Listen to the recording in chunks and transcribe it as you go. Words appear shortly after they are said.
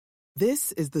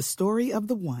This is the story of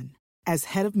the one. As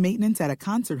head of maintenance at a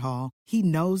concert hall, he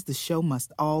knows the show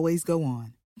must always go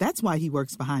on. That's why he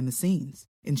works behind the scenes,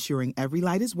 ensuring every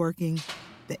light is working,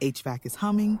 the HVAC is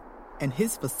humming, and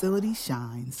his facility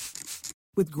shines.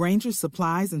 With Grainger's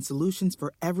supplies and solutions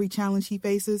for every challenge he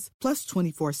faces, plus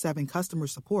 24/7 customer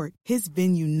support, his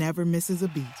venue never misses a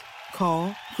beat.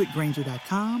 Call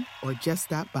quickgrainger.com or just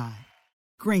stop by.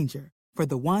 Grainger, for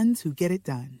the ones who get it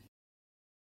done.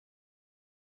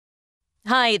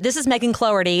 Hi, this is Megan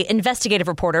Cloherty, investigative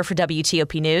reporter for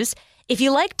WTOP News. If you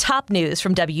like top news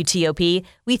from WTOP,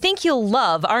 we think you'll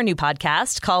love our new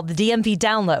podcast called The DMV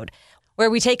Download, where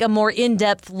we take a more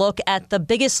in-depth look at the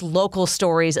biggest local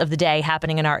stories of the day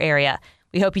happening in our area.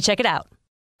 We hope you check it out.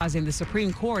 In the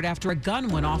Supreme Court after a gun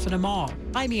went off in a mall.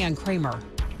 I'm Ann Kramer.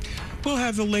 We'll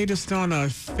have the latest on a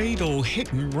fatal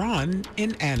hit and run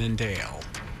in Annandale.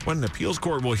 When an appeals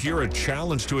court will hear a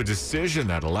challenge to a decision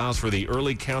that allows for the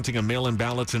early counting of mail-in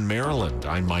ballots in Maryland.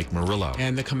 I'm Mike Murillo.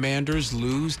 And the Commanders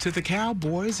lose to the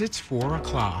Cowboys. It's 4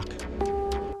 o'clock.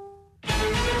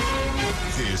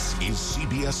 This is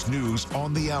CBS News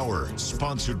on the Hour,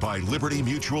 sponsored by Liberty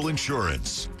Mutual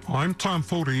Insurance. I'm Tom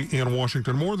Foti in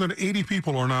Washington. More than 80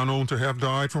 people are now known to have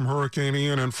died from Hurricane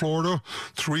Ian in Florida.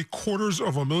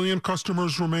 750,000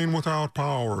 customers remain without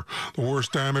power. The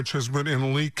worst damage has been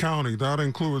in Lee County. That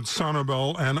includes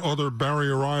Sanibel and other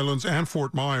barrier islands and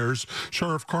Fort Myers.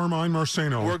 Sheriff Carmine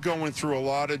Marceno. We're going through a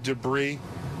lot of debris.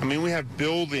 I mean, we have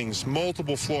buildings,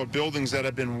 multiple floor buildings that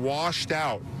have been washed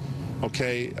out.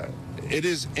 Okay. It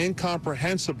is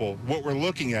incomprehensible what we're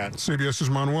looking at. CBS's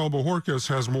Manuel Bojorquez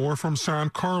has more from San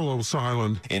Carlos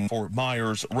Island. In Fort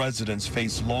Myers, residents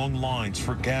face long lines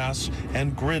for gas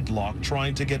and gridlock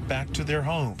trying to get back to their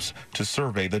homes to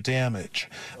survey the damage.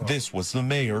 This was the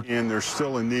mayor. And there's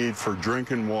still a need for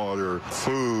drinking water,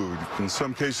 food, in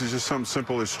some cases just something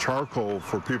simple as charcoal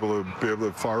for people to be able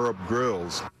to fire up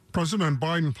grills. President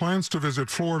Biden plans to visit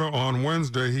Florida on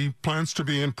Wednesday. He plans to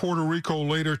be in Puerto Rico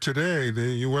later today. The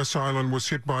U.S. island was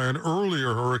hit by an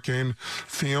earlier hurricane,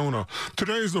 Fiona.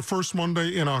 Today is the first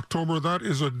Monday in October. That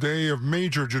is a day of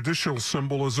major judicial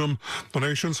symbolism. The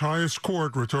nation's highest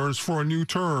court returns for a new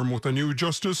term with a new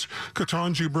Justice,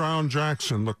 Ketanji Brown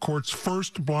Jackson, the court's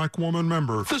first black woman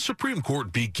member. The Supreme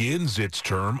Court begins its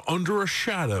term under a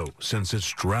shadow since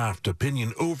its draft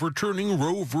opinion overturning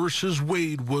Roe v.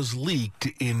 Wade was leaked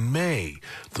in May.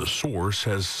 The source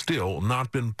has still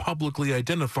not been publicly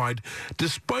identified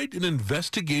despite an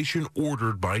investigation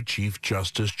ordered by Chief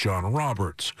Justice John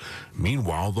Roberts.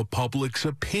 Meanwhile, the public's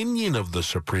opinion of the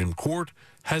Supreme Court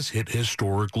has hit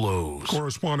historic lows.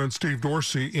 Correspondent Steve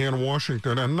Dorsey in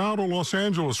Washington. And now to Los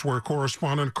Angeles, where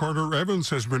correspondent Carter Evans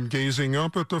has been gazing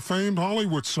up at the famed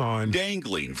Hollywood sign.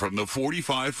 Dangling from the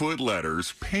 45-foot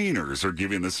letters, painters are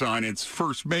giving the sign its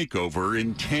first makeover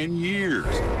in 10 years.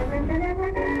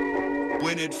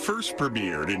 When it first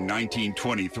premiered in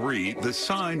 1923, the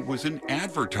sign was an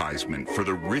advertisement for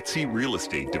the ritzy real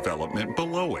estate development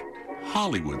below it,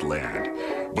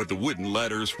 Hollywoodland. But the wooden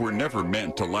letters were never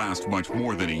meant to last much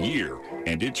more than a year,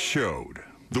 and it showed.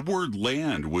 The word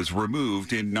land was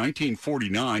removed in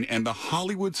 1949, and the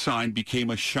Hollywood sign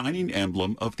became a shining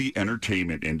emblem of the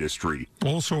entertainment industry.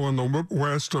 Also in the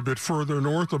West, a bit further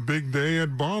north, a big day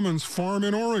at Bauman's Farm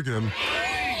in Oregon.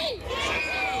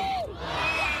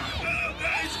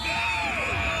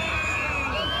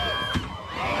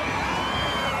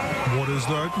 What is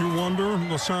that, you wonder?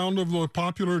 The sound of the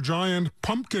popular giant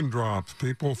pumpkin drop.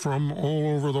 People from all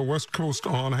over the West Coast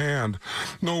on hand.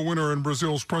 No winner in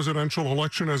Brazil's presidential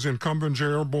election as incumbent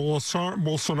Jair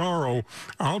Bolsonaro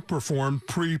outperformed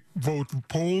pre-vote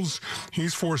polls.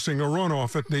 He's forcing a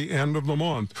runoff at the end of the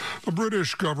month. The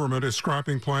British government is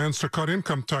scrapping plans to cut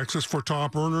income taxes for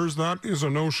top earners. That is a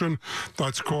notion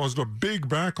that's caused a big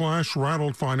backlash,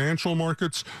 rattled financial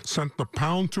markets, sent the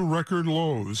pound to record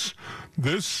lows.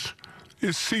 This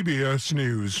is CBS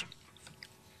News.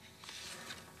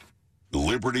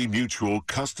 Liberty Mutual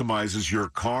customizes your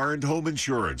car and home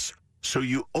insurance, so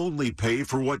you only pay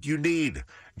for what you need.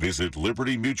 Visit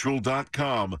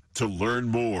libertymutual.com to learn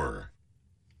more.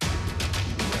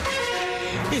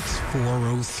 It's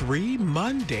 4:03,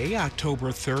 Monday,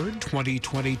 October 3rd,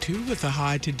 2022, with a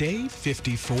high today,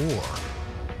 54.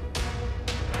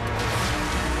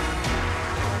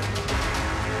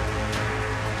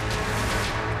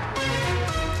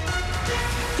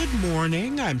 Good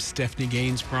morning. I'm Stephanie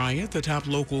Gaines Bryant. The top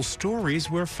local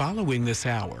stories we're following this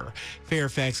hour.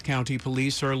 Fairfax County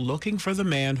Police are looking for the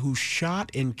man who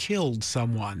shot and killed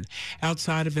someone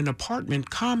outside of an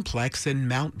apartment complex in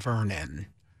Mount Vernon.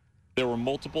 There were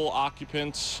multiple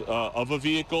occupants of a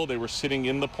vehicle. They were sitting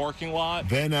in the parking lot.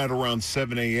 Then at around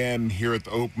 7 a.m. here at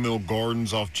the Oak Mill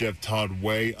Gardens off Jeff Todd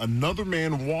Way, another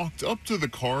man walked up to the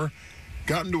car,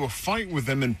 got into a fight with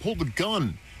them, and pulled a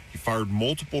gun. He fired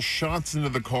multiple shots into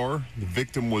the car. The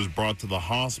victim was brought to the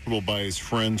hospital by his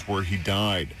friends where he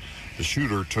died. The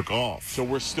shooter took off. So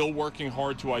we're still working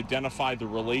hard to identify the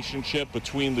relationship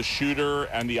between the shooter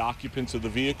and the occupants of the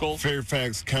vehicle.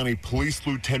 Fairfax County Police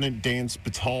Lieutenant Dan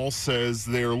Spital says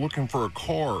they're looking for a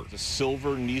car. The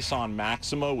silver Nissan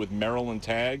Maxima with Maryland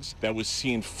tags that was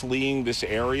seen fleeing this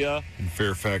area. In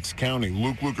Fairfax County,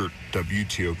 Luke Lukert,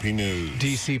 WTOP News.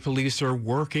 D.C. police are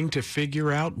working to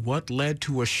figure out what led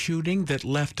to a shooting that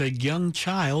left a young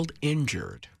child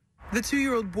injured. The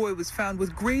 2-year-old boy was found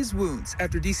with graze wounds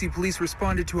after D.C. police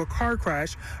responded to a car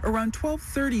crash around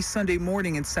 12:30 Sunday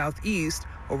morning in Southeast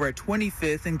over at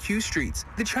 25th and Q Streets.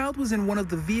 The child was in one of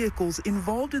the vehicles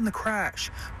involved in the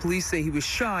crash. Police say he was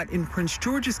shot in Prince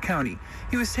George's County.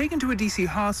 He was taken to a D.C.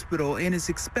 hospital and is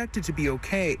expected to be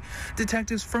okay.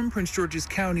 Detectives from Prince George's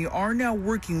County are now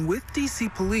working with D.C.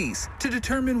 police to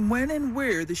determine when and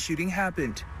where the shooting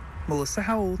happened. Melissa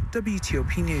Howell,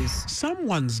 WTOP News.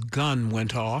 Someone's gun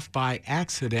went off by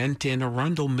accident in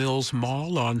Arundel Mills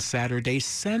Mall on Saturday,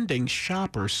 sending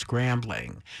shoppers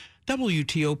scrambling.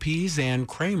 WTOP's Ann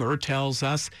Kramer tells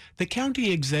us the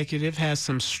county executive has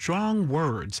some strong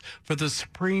words for the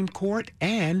Supreme Court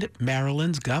and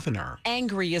Maryland's governor.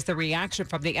 Angry is the reaction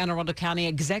from the Anne Arundel County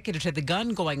executive to the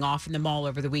gun going off in the mall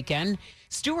over the weekend.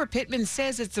 Stuart Pittman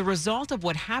says it's the result of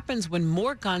what happens when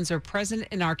more guns are present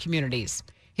in our communities.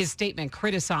 His statement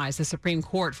criticized the Supreme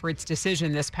Court for its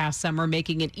decision this past summer,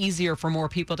 making it easier for more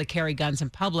people to carry guns in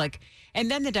public.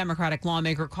 And then the Democratic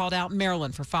lawmaker called out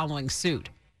Maryland for following suit.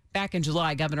 Back in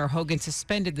July, Governor Hogan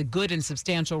suspended the good and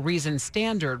substantial reason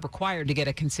standard required to get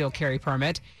a concealed carry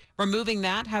permit. Removing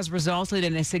that has resulted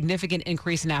in a significant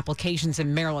increase in applications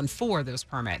in Maryland for those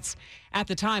permits. At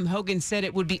the time, Hogan said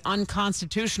it would be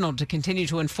unconstitutional to continue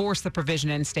to enforce the provision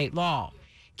in state law.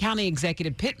 County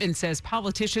Executive Pittman says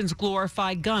politicians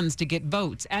glorify guns to get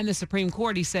votes, and the Supreme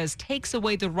Court, he says, takes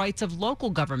away the rights of local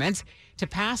governments to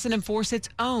pass and enforce its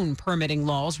own permitting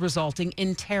laws, resulting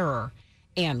in terror.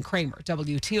 Ann Kramer,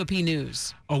 WTOP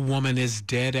News. A woman is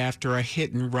dead after a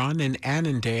hit and run in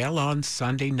Annandale on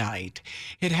Sunday night.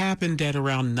 It happened at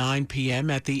around 9 p.m.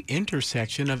 at the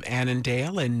intersection of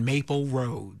Annandale and Maple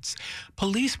Roads.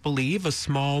 Police believe a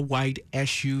small white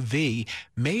SUV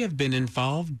may have been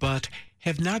involved, but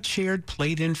have not shared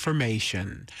plate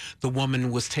information. The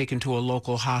woman was taken to a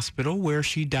local hospital where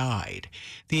she died.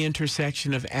 The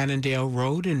intersection of Annandale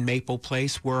Road and Maple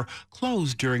Place were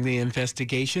closed during the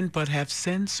investigation, but have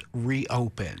since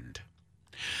reopened.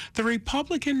 The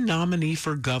Republican nominee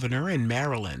for governor in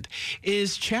Maryland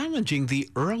is challenging the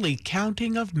early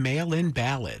counting of mail-in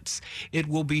ballots. It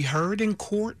will be heard in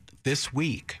court this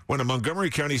week. When a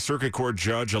Montgomery County Circuit Court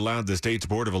judge allowed the state's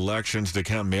Board of Elections to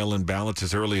count mail-in ballots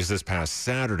as early as this past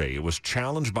Saturday, it was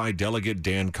challenged by Delegate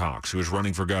Dan Cox, who is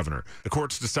running for governor. The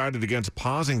courts decided against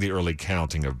pausing the early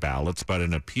counting of ballots, but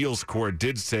an appeals court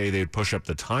did say they'd push up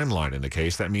the timeline in the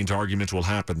case. That means arguments will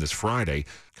happen this Friday.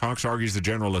 Cox argues the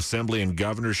General Assembly and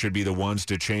governor should be the ones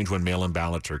to change when mail-in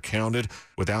ballots are counted.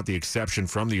 Without the exception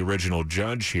from the original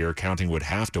judge here, counting would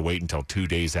have to wait until 2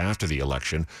 days after the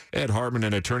election. Ed Hartman,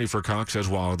 an attorney for Cox, says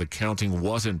while the counting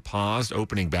wasn't paused,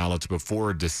 opening ballots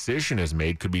before a decision is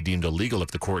made could be deemed illegal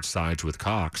if the court sides with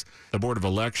Cox. The Board of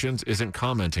Elections isn't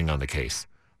commenting on the case.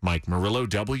 Mike Murillo,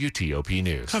 WTOP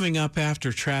News. Coming up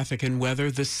after traffic and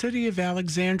weather, the city of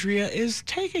Alexandria is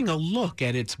taking a look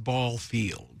at its ball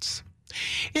fields.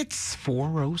 It's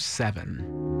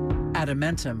 4:07. At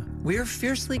Amentum, we're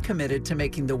fiercely committed to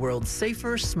making the world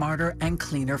safer, smarter, and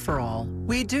cleaner for all.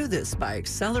 We do this by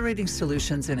accelerating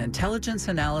solutions in intelligence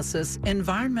analysis,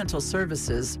 environmental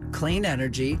services, clean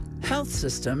energy, health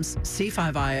systems,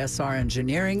 C5ISR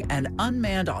engineering, and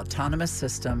unmanned autonomous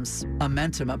systems.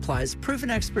 Amentum applies proven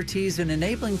expertise in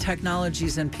enabling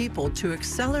technologies and people to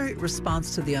accelerate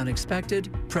response to the unexpected,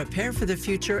 prepare for the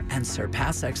future, and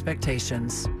surpass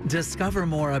expectations. Discover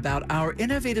more about our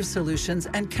innovative solutions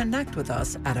and connect with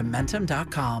us at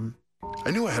Amentum.com. I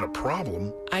knew I had a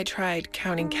problem. I tried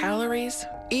counting calories,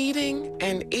 eating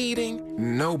and eating.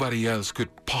 Nobody else could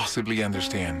possibly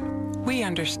understand. We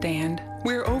understand.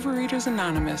 We're Overeaters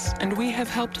Anonymous, and we have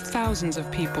helped thousands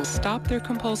of people stop their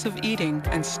compulsive eating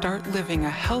and start living a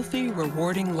healthy,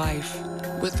 rewarding life.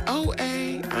 With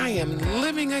OA, I am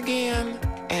living again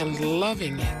and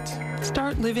loving it.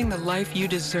 Start living the life you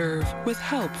deserve with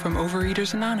help from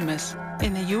Overeaters Anonymous.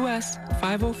 In the U.S.,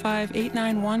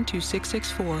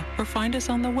 505-891-2664, or find us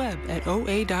on the web at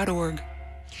oa.org.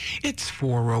 It's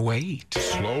 4:08.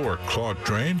 Slow or clogged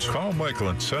drains? Call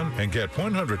Michael & Son and get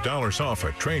 $100 off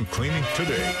a drain cleaning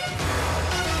today.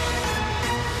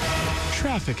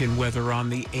 Traffic and weather on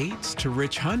the 8s to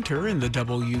Rich Hunter in the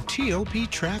WTOP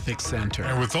Traffic Center.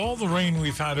 And with all the rain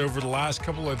we've had over the last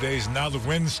couple of days, now the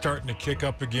wind's starting to kick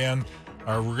up again.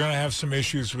 We're going to have some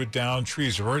issues with downed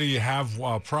trees. We already have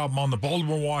a problem on the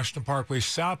Baltimore-Washington Parkway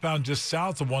southbound just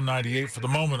south of 198. For the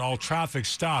moment, all traffic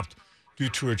stopped due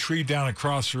to a tree down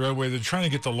across the roadway. They're trying to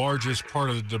get the largest part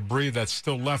of the debris that's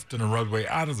still left in the roadway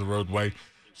out of the roadway.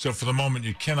 So for the moment,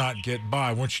 you cannot get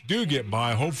by. Once you do get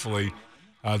by, hopefully,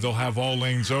 they'll have all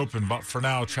lanes open. But for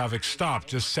now, traffic stopped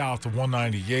just south of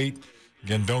 198.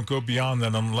 Again, don't go beyond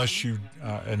that unless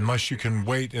you can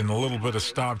wait in a little bit of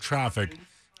stopped traffic.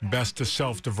 Best to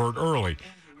self-divert early.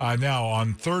 Now,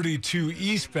 on 32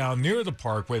 eastbound near the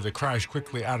Parkway, the crash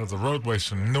quickly out of the roadway,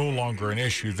 so no longer an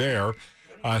issue there.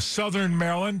 Southern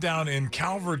Maryland, down in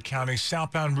Calvert County,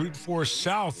 southbound Route 4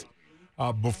 south.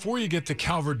 Before you get to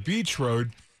Calvert Beach Road,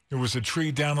 there was a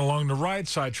tree down along the right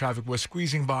side. Traffic was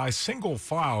squeezing by single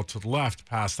file to the left.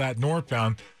 Past that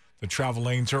northbound, the travel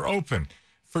lanes are open.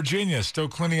 Virginia, still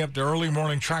cleaning up the early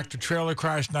morning tractor-trailer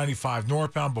crash, 95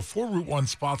 northbound before Route 1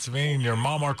 Spotsylvania near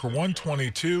mile marker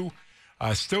 122.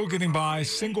 Still getting by,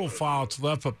 single file to the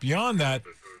left, but beyond that,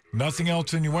 nothing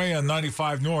else in your way on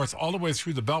 95 north, all the way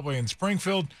through the Beltway in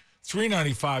Springfield.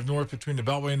 395 north between the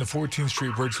Beltway and the 14th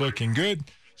Street Bridge looking good.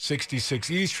 66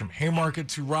 east from Haymarket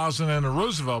to Roslyn and the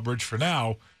Roosevelt Bridge for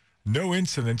now. No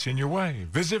incidents in your way.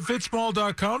 Visit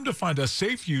fitzmall.com to find a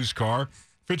safe used car.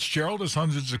 Fitzgerald has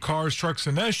hundreds of cars, trucks,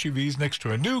 and SUVs next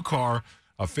to a new car.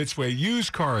 A Fitzway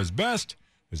used car is best.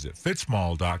 Visit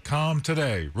fitzmall.com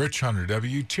today. Rich Hunter,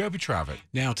 WTOP Traffic.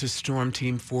 Now to Storm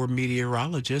Team 4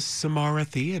 meteorologist Samara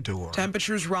Theodore.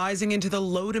 Temperatures rising into the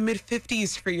low to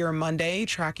mid-50s for your Monday,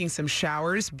 tracking some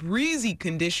showers. Breezy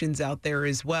conditions out there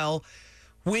as well.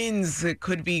 Winds that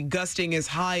could be gusting as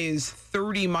high as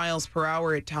 30 miles per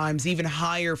hour at times, even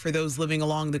higher for those living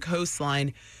along the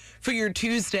coastline. For your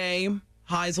Tuesday,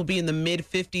 highs will be in the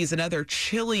mid-50s, another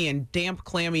chilly and damp,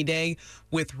 clammy day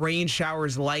with rain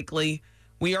showers likely.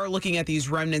 We are looking at these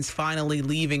remnants finally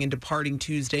leaving and departing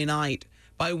Tuesday night.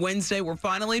 By Wednesday, we're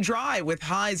finally dry with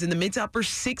highs in the mid to upper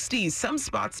 60s, some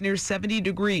spots near 70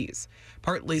 degrees.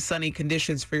 Partly sunny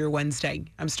conditions for your Wednesday.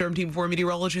 I'm Storm Team 4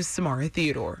 meteorologist Samara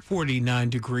Theodore. 49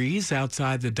 degrees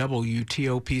outside the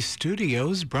WTOP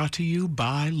studios, brought to you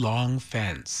by Long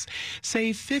Fence.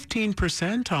 Save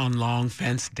 15% on Long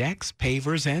Fence decks,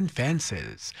 pavers, and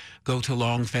fences. Go to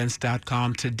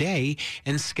longfence.com today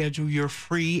and schedule your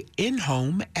free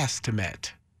in-home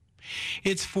estimate.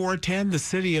 It's 4:10. The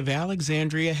city of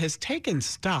Alexandria has taken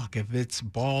stock of its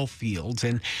ball fields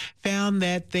and found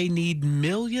that they need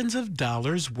millions of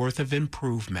dollars worth of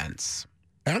improvements.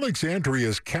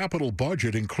 Alexandria's capital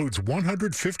budget includes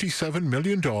 $157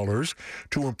 million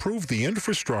to improve the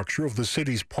infrastructure of the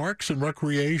city's parks and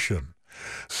recreation.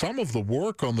 Some of the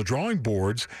work on the drawing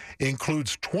boards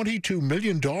includes $22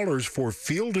 million for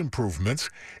field improvements,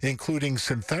 including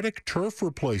synthetic turf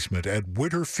replacement at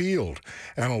Witter Field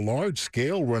and a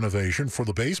large-scale renovation for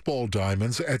the baseball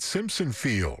diamonds at Simpson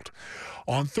Field.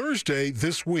 On Thursday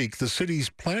this week, the city's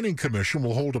Planning Commission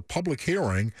will hold a public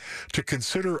hearing to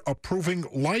consider approving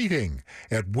lighting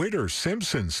at Witter,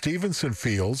 Simpson, Stevenson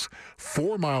Fields,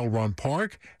 4 Mile Run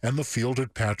Park, and the field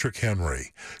at Patrick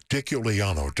Henry. Dick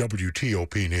Iuliano,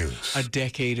 WTOP News. A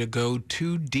decade ago,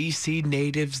 2 D.C.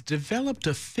 natives developed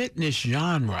a fitness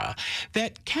genre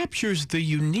that captures the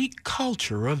unique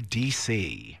culture of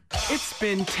D.C. It's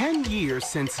been 10 years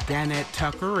since Danette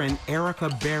Tucker and Erica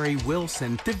Berry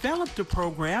Wilson developed a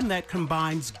program that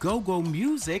combines go-go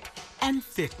music and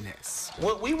fitness.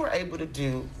 What we were able to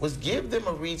do was give them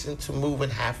a reason to move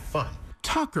and have fun.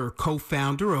 Tucker,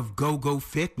 co-founder of Go-Go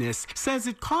Fitness, says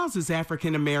it causes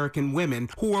African-American women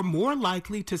who are more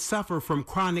likely to suffer from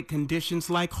chronic conditions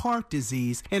like heart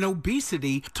disease and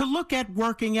obesity to look at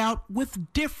working out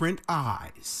with different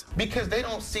eyes. Because they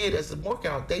don't see it as a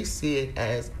workout, they see it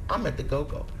as, I'm at the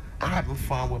Go-Go. I'm having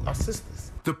fun with my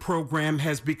sisters. The program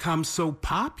has become so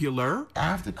popular.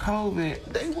 After COVID,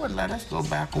 they wouldn't let us go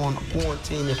back on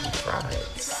quarantine if we tried.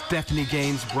 Stephanie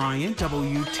Gaines Bryant,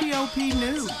 WTOP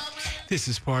News. This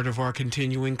is part of our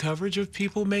continuing coverage of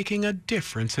people making a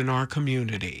difference in our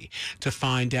community. To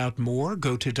find out more,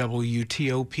 go to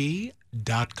WTOP.com.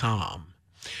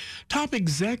 Top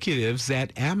executives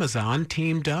at Amazon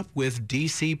teamed up with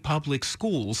D.C. Public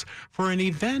Schools for an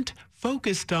event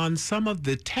focused on some of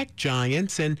the tech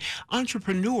giants and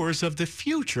entrepreneurs of the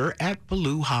future at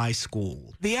Ballou High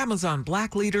School. The Amazon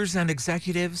Black leaders and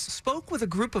executives spoke with a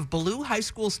group of Ballou High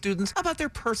School students about their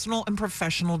personal and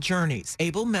professional journeys.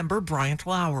 ABLE member Bryant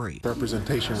Lowry.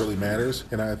 Representation really matters,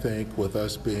 and I think with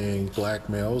us being Black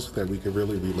males that we can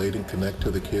really relate and connect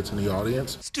to the kids in the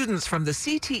audience. Students from the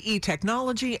CTE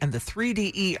Technology and the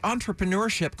 3DE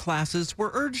Entrepreneurship classes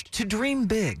were urged to dream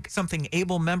big, something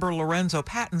ABLE member Lorenzo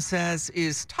Patton says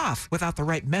is tough without the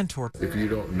right mentor. If you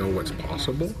don't know what's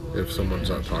possible, if someone's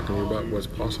not talking to you about what's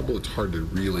possible, it's hard to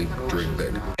really dream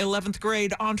big. 11th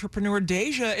grade entrepreneur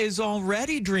Deja is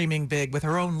already dreaming big with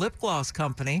her own lip gloss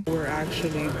company. We're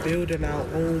actually building our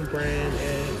own brand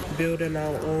and building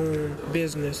our own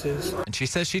businesses. And she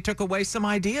says she took away some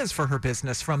ideas for her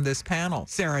business from this panel.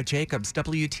 Sarah Jacobs,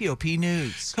 WTOP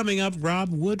News. Coming up, Rob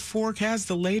Woodfork has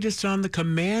the latest on the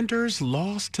Commanders'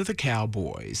 loss to the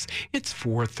Cowboys. It's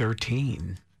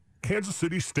 4:13. Kansas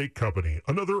City Steak Company,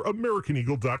 another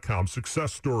AmericanEagle.com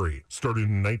success story. Started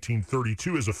in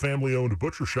 1932 as a family-owned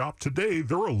butcher shop, today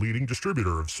they're a leading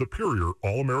distributor of superior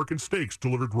all-American steaks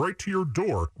delivered right to your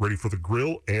door, ready for the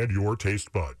grill and your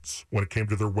taste buds. When it came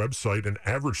to their website, an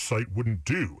average site wouldn't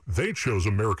do. They chose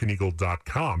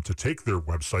AmericanEagle.com to take their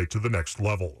website to the next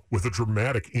level. With a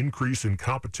dramatic increase in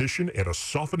competition and a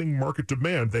softening market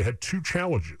demand, they had two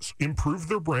challenges: improve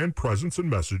their brand presence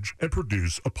and message, and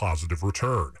produce a positive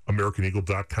return.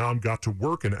 AmericanEagle.com got to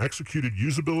work and executed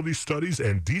usability studies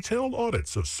and detailed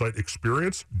audits of site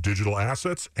experience, digital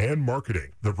assets, and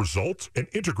marketing. The result? An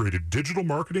integrated digital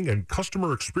marketing and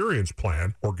customer experience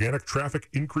plan, organic traffic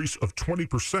increase of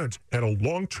 20%, and a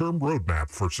long-term roadmap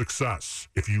for success.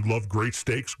 If you love great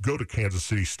steaks, go to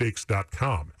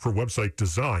KansasCitySteaks.com for website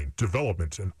design,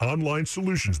 development, and online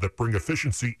solutions that bring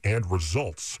efficiency and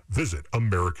results. Visit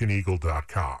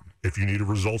AmericanEagle.com. If you need a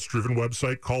results-driven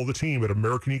website, call the team at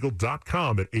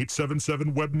AmericanEagle.com at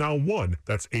 877-WebNow1.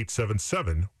 That's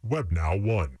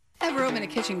 877-WebNow1. Ever open a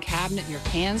kitchen cabinet and your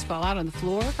pans fall out on the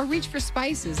floor? Or reach for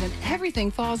spices and everything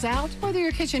falls out? Whether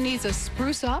your kitchen needs a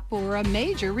spruce up or a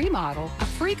major remodel, a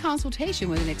free consultation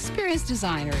with an experienced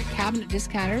designer at Cabinet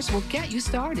Discounters will get you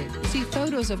started. See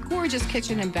photos of gorgeous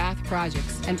kitchen and bath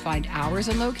projects and find hours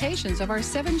and locations of our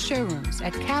 7 showrooms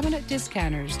at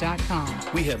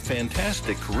CabinetDiscounters.com. We have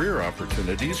fantastic career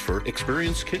opportunities for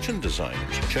experienced kitchen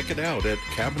designers. Check it out at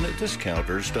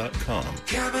CabinetDiscounters.com.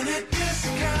 Cabinet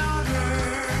Discounters.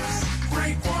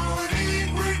 Great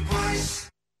quality, great price.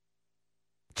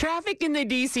 Traffic in the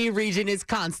D.C. region is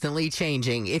constantly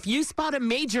changing. If you spot a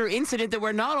major incident that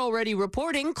we're not already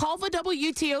reporting, call the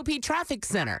WTOP Traffic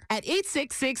Center at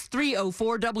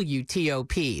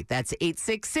 866-304-WTOP. That's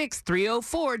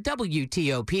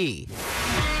 866-304-WTOP.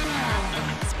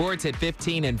 Sports at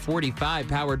 15 and 45,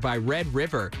 powered by Red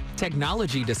River.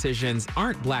 Technology decisions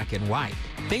aren't black and white.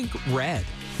 Think red.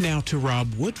 Now to Rob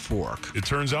Woodfork. It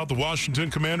turns out the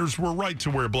Washington Commanders were right to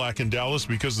wear black in Dallas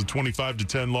because the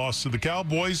 25-10 loss to the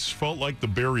Cowboys felt like the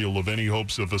burial of any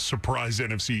hopes of a surprise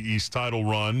NFC East title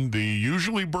run. The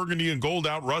usually burgundy and gold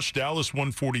outrushed Dallas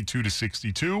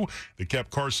 142-62. They kept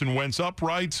Carson Wentz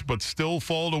upright, but still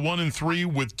fall to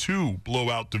 1-3 with 2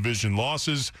 blowout division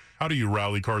losses. How do you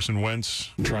rally Carson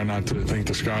Wentz? Try not to think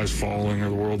the sky's falling or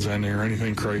the world's ending or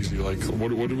anything crazy. Like, what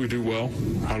do we do well?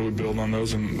 How do we build on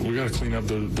those? And we got to clean up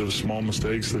the small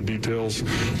mistakes, the details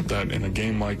that in a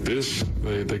game like this,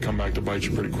 they come back to bite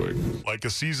you pretty quick. Like a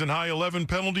season-high 11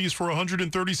 penalties for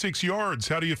 136 yards.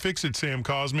 How do you fix it, Sam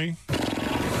Cosmi?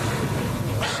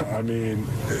 I mean,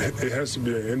 it has to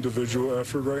be an individual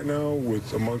effort right now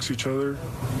with amongst each other,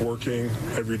 working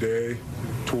every day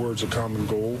towards a common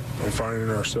goal and finding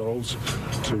ourselves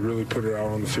to really put it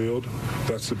out on the field.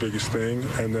 That's the biggest thing.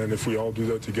 And then if we all do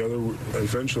that together,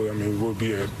 eventually, I mean, we'll be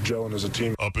gelling as a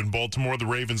team. Up in Baltimore, the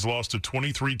Ravens lost a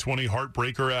 23-20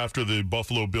 heartbreaker after the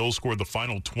Buffalo Bills scored the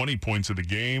final 20 points of the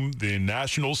game. The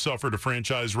Nationals suffered a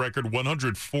franchise record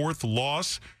 104th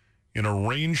loss in a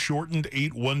rain-shortened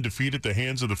 8-1 defeat at the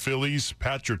hands of the Phillies.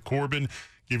 Patrick Corbin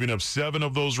giving up 7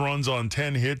 of those runs on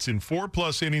 10 hits in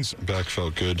 4+ innings. Back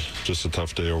felt good. Just a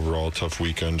tough day overall, tough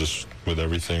weekend, just with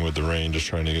everything, with the rain, just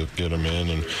trying to get them in,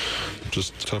 and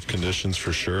just tough conditions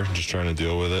for sure, just trying to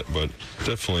deal with it, but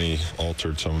definitely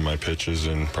altered some of my pitches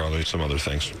and probably some other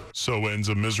things. So ends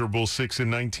a miserable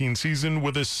 6-19 season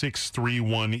with a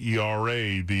 6.31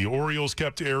 ERA. The Orioles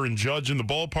kept Aaron Judge in the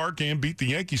ballpark and beat the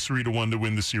Yankees 3-1 to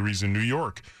win the series in New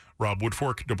York. Rob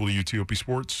Woodfork, WTOP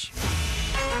Sports.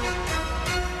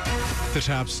 The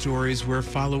top stories we're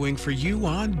following for you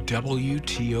on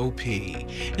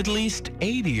WTOP. At least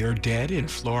 80 are dead in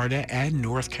Florida and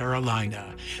North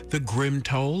Carolina. The grim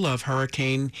toll of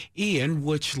Hurricane Ian,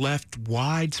 which left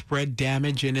widespread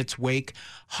damage in its wake,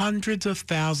 hundreds of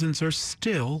thousands are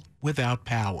still without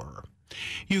power.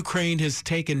 Ukraine has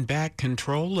taken back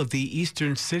control of the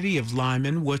eastern city of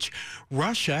Lyman, which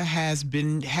Russia had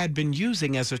been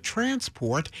using as a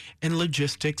transport and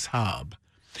logistics hub.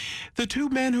 The two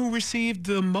men who received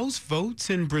the most votes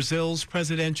in Brazil's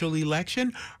presidential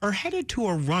election are headed to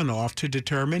a runoff to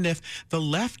determine if the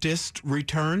leftist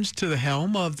returns to the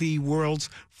helm of the world's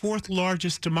fourth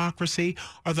largest democracy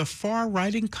or the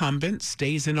far-right incumbent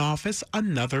stays in office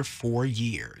another 4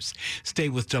 years. Stay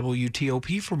with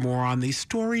WTOP for more on these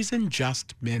stories in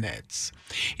just minutes.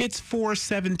 It's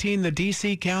 4:17. The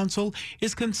D.C. Council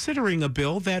is considering a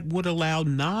bill that would allow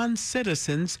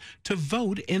non-citizens to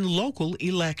vote in local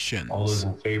elections. All those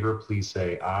in favor, please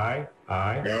say aye.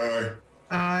 Aye. Aye.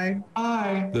 Aye.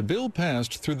 Aye. The bill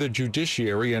passed through the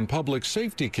Judiciary and Public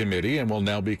Safety Committee and will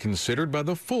now be considered by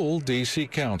the full D.C.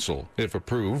 Council. If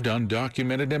approved,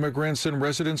 undocumented immigrants and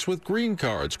residents with green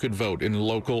cards could vote in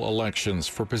local elections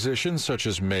for positions such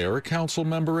as mayor, council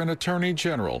member, and attorney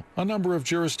general. A number of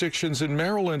jurisdictions in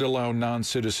Maryland allow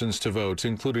non-citizens to vote,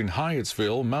 including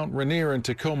Hyattsville, Mount Rainier, and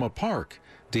Tacoma Park.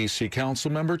 D.C.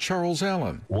 Council member Charles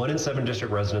Allen. 1 in 7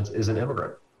 district residents is an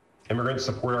immigrant. Immigrants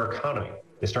support our economy.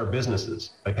 They start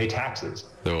businesses. They pay taxes.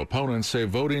 Though opponents say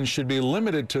voting should be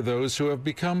limited to those who have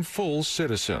become full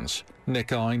citizens. Nick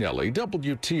Einelli,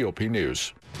 WTOP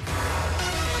News.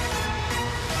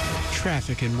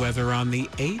 Traffic and weather on the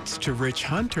 8th to Rich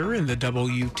Hunter in the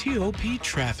WTOP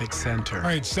Traffic Center. All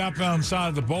right, southbound side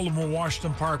of the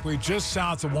Baltimore-Washington Parkway, just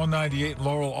south of 198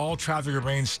 Laurel, all traffic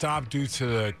remains stopped due to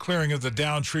the clearing of the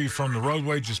down tree from the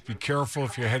roadway. Just be careful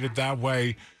if you're headed that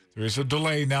way. There is a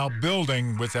delay now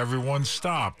building with everyone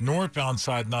stopped. Northbound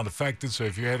side not affected, so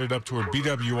if you're headed up toward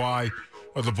BWI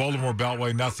or the Baltimore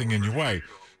Beltway, nothing in your way.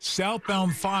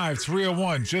 Southbound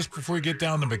 301, just before you get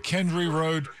down to McKendree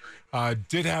Road,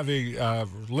 did have a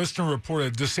listener report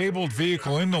a disabled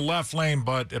vehicle in the left lane,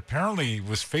 but apparently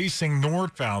was facing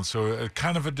northbound, so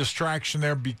kind of a distraction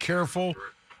there. Be careful.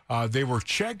 They were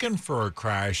checking for a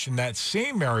crash in that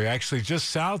same area, actually just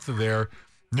south of there,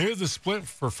 near the split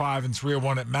for 5 and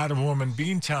 301 at Mattawoman and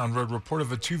Beantown Road, report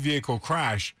of a 2-vehicle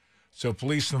crash. So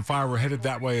police and fire were headed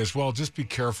that way as well. Just be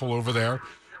careful over there.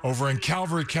 Over in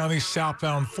Calvert County,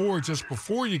 southbound 4, just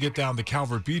before you get down to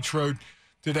Calvert Beach Road,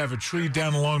 did have a tree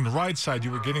down along the right side.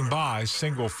 You were getting by,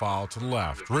 single file to the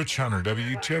left. Rich Hunter,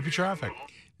 WTOP Traffic.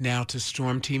 Now to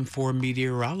Storm Team 4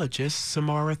 meteorologist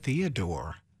Samara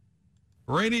Theodore.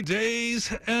 Rainy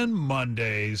days and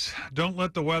Mondays. Don't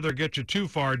let the weather get you too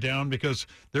far down because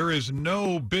there is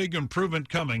no big improvement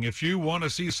coming. If you want to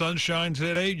see sunshine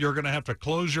today, you're going to have to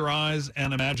close your eyes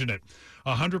and imagine it.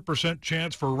 100%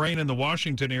 chance for rain in the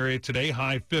Washington area today,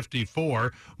 high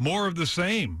 54. More of the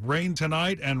same. Rain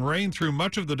tonight and rain through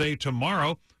much of the day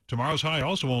tomorrow. Tomorrow's high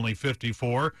also only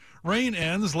 54. Rain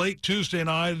ends late Tuesday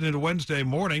night into Wednesday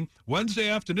morning. Wednesday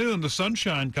afternoon, the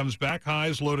sunshine comes back,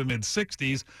 highs low to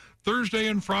mid-60s. Thursday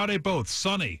and Friday both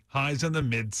sunny, highs in the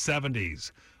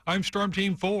mid-70s. I'm Storm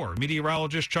Team 4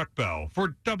 meteorologist Chuck Bell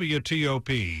for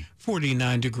WTOP.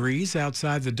 49 degrees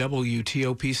outside the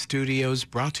WTOP studios,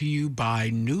 brought to you by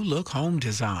New Look Home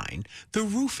Design, the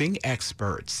roofing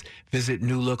experts. Visit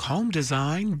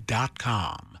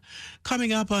newlookhomedesign.com.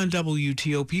 Coming up on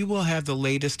WTOP, we'll have the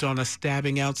latest on a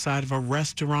stabbing outside of a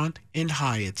restaurant in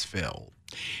Hyattsville.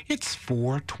 It's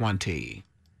 4:20.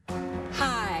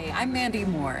 Hi, I'm Mandy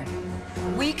Moore.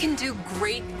 We can do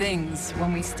great things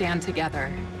when we stand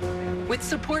together. With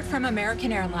support from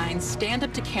American Airlines, Stand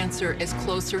Up to Cancer is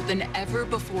closer than ever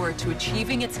before to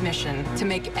achieving its mission to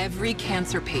make every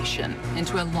cancer patient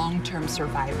into a long-term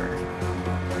survivor.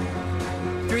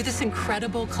 Through this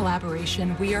incredible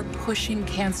collaboration, we are pushing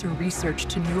cancer research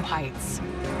to new heights.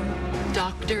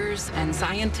 Doctors and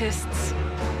scientists,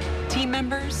 team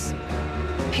members,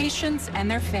 patients and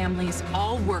their families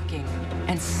all working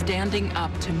and standing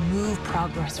up to move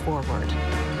progress forward.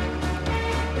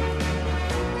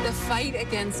 The fight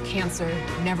against cancer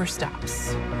never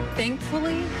stops.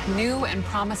 Thankfully, new and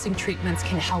promising treatments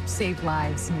can help save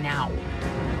lives now.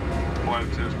 Flight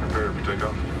is prepared for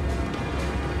takeoff.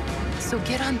 So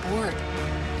get on board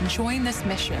and join this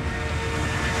mission.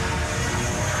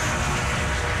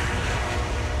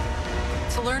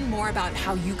 To learn more about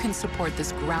how you can support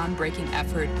this groundbreaking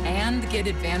effort and get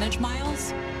Advantage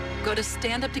miles, go to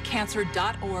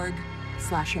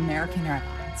standuptocancer.org/American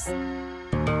Airlines.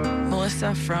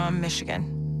 Melissa from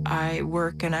Michigan. I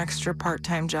work an extra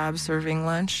part-time job serving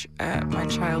lunch at my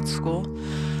child's school,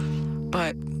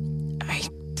 but I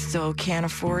still can't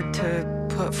afford to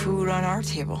put food on our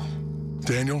table.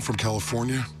 Daniel from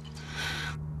California.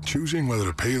 Choosing whether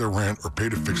to pay the rent or pay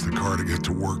to fix the car to get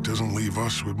to work doesn't leave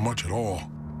us with much at all.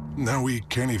 Now we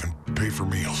can't even pay for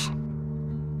meals.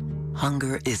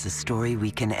 Hunger is a story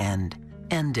we can end.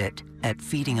 End it at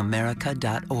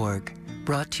feedingamerica.org.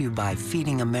 Brought to you by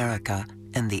Feeding America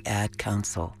and the Ad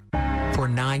Council. For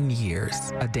 9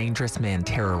 years, a dangerous man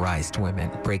terrorized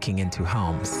women, breaking into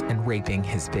homes and raping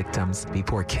his victims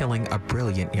before killing a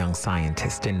brilliant young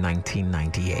scientist in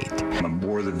 1998. The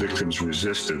more the victims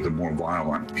resisted, the more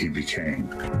violent he became.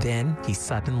 Then he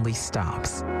suddenly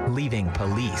stops, leaving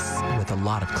police with a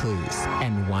lot of clues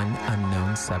and one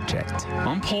unknown subject.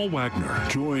 I'm Paul Wagner.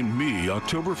 Join me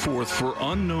October 4th for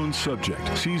Unknown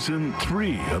Subject, Season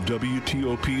 3 of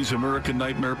WTOP's American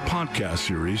Nightmare podcast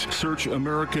series. Search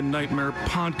American Nightmare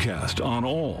Podcast on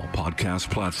all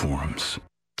podcast platforms.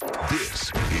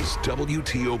 This is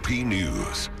WTOP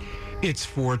News. It's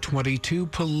 4:22.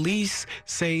 Police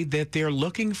say that they're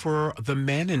looking for the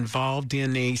men involved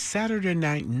in a Saturday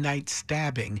night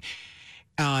stabbing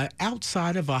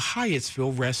outside of a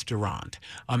Hyattsville restaurant.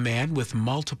 A man with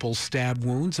multiple stab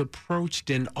wounds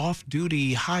approached an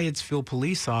off-duty Hyattsville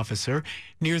police officer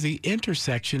near the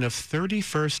intersection of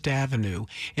 31st Avenue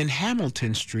and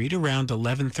Hamilton Street around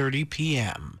 11:30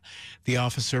 p.m. The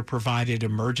officer provided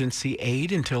emergency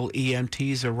aid until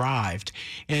EMTs arrived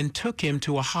and took him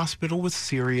to a hospital with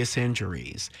serious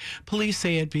injuries. Police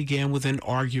say it began with an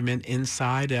argument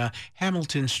inside a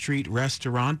Hamilton Street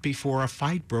restaurant before a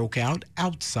fight broke out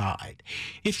outside.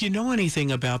 If you know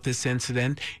anything about this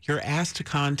incident, you're asked to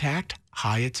contact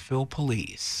Hyattsville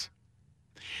Police.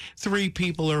 3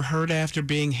 people are hurt after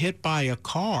being hit by a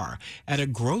car at a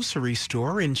grocery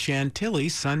store in Chantilly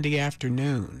Sunday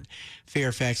afternoon.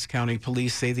 Fairfax County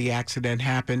Police say the accident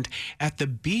happened at the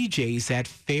BJ's at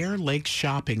Fair Lake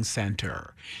Shopping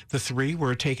Center. The 3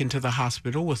 were taken to the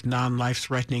hospital with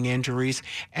non-life-threatening injuries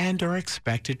and are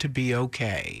expected to be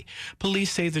okay.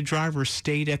 Police say the driver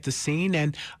stayed at the scene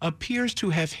and appears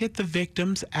to have hit the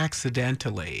victims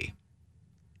accidentally.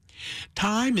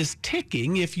 Time is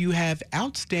ticking if you have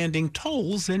outstanding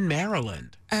tolls in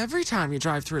Maryland. Every time you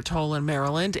drive through a toll in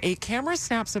Maryland, a camera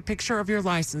snaps a picture of your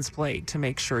license plate to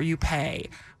make sure you pay.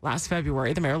 Last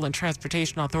February, the Maryland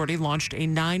Transportation Authority launched a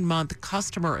 9-month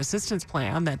customer assistance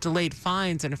plan that delayed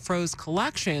fines and froze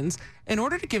collections in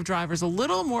order to give drivers a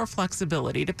little more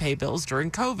flexibility to pay bills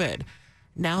during COVID.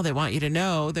 Now they want you to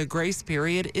know the grace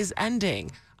period is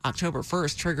ending. October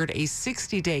 1st triggered a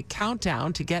 60-day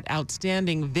countdown to get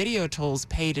outstanding video tolls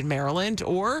paid in Maryland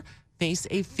or face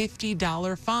a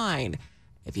 $50 fine.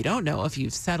 If you don't know if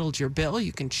you've settled your bill,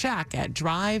 you can check at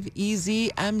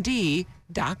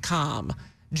driveeasymd.com.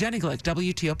 Jenny Glick,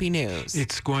 WTOP News.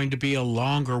 It's going to be a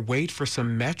longer wait for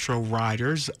some Metro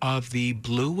riders of the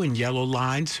blue and yellow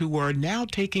lines who are now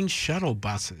taking shuttle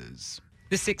buses.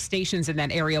 The 6 stations in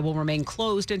that area will remain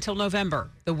closed until November.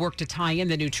 The work to tie in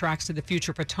the new tracks to the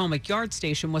future Potomac Yard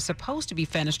station was supposed to be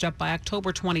finished up by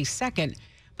October 22nd.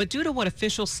 But due to what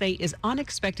officials say is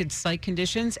unexpected site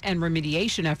conditions and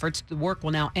remediation efforts, the work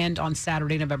will now end on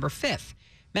Saturday, November 5th.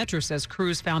 Metro says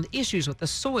crews found issues with the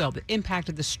soil that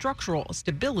impacted the structural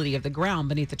stability of the ground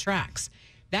beneath the tracks.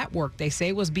 That work, they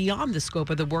say, was beyond the scope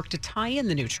of the work to tie in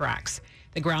the new tracks.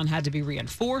 The ground had to be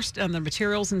reinforced and the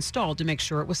materials installed to make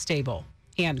sure it was stable.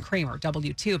 Ann Kramer,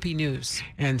 WTOP News.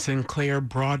 And Sinclair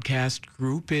Broadcast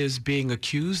Group is being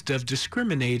accused of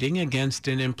discriminating against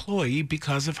an employee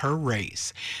because of her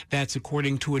race. That's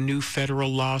according to a new federal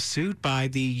lawsuit by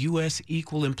the U.S.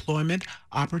 Equal Employment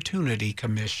Opportunity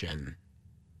Commission.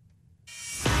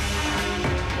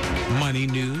 Money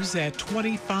news at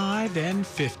 25 and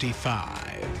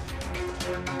 55.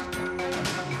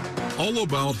 All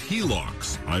about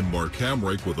HELOCs. I'm Mark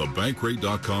Hamrick with a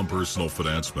Bankrate.com Personal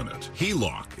Finance Minute.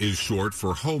 HELOC is short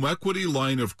for Home Equity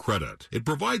Line of Credit. It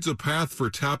provides a path for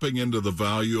tapping into the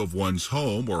value of one's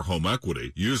home or home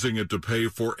equity, using it to pay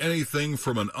for anything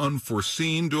from an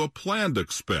unforeseen to a planned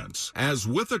expense. As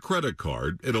with a credit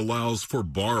card, it allows for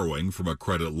borrowing from a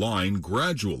credit line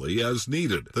gradually as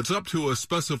needed. That's up to a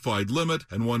specified limit,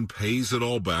 and one pays it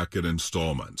all back in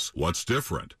installments. What's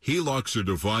different? HELOCs are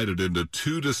divided into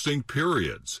 2 distinct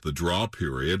periods, the draw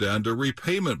period and a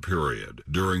repayment period.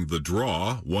 During the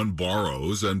draw, one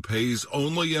borrows and pays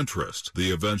only interest.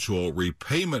 The eventual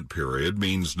repayment period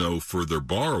means no further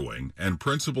borrowing, and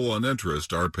principal and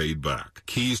interest are paid back.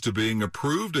 Keys to being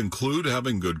approved include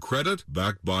having good credit,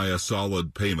 backed by a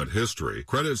solid payment history.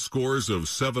 Credit scores of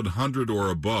 700 or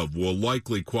above will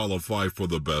likely qualify for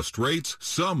the best rates.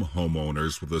 Some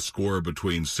homeowners with a score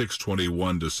between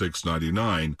 621 to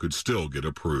 699 could still get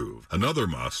approved. Another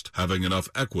must, having enough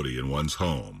equity in one's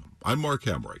home. I'm Mark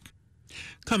Hemrick.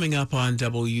 Coming up on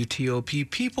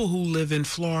WTOP, people who live in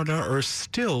Florida are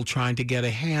still trying to get a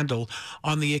handle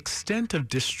on the extent of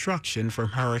destruction from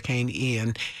Hurricane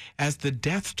Ian as the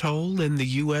death toll in the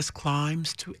U.S.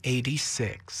 climbs to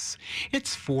 86.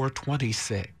 It's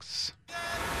 4:26.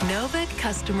 Novik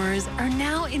customers are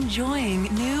now enjoying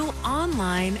new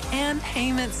online and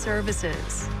payment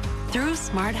services. Through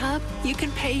SmartHub, you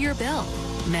can pay your bill,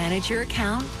 manage your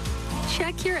account,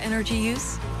 check your energy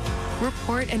use,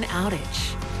 report an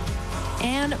outage,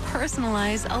 and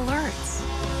personalize alerts.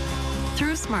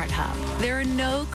 Through SmartHub, there are no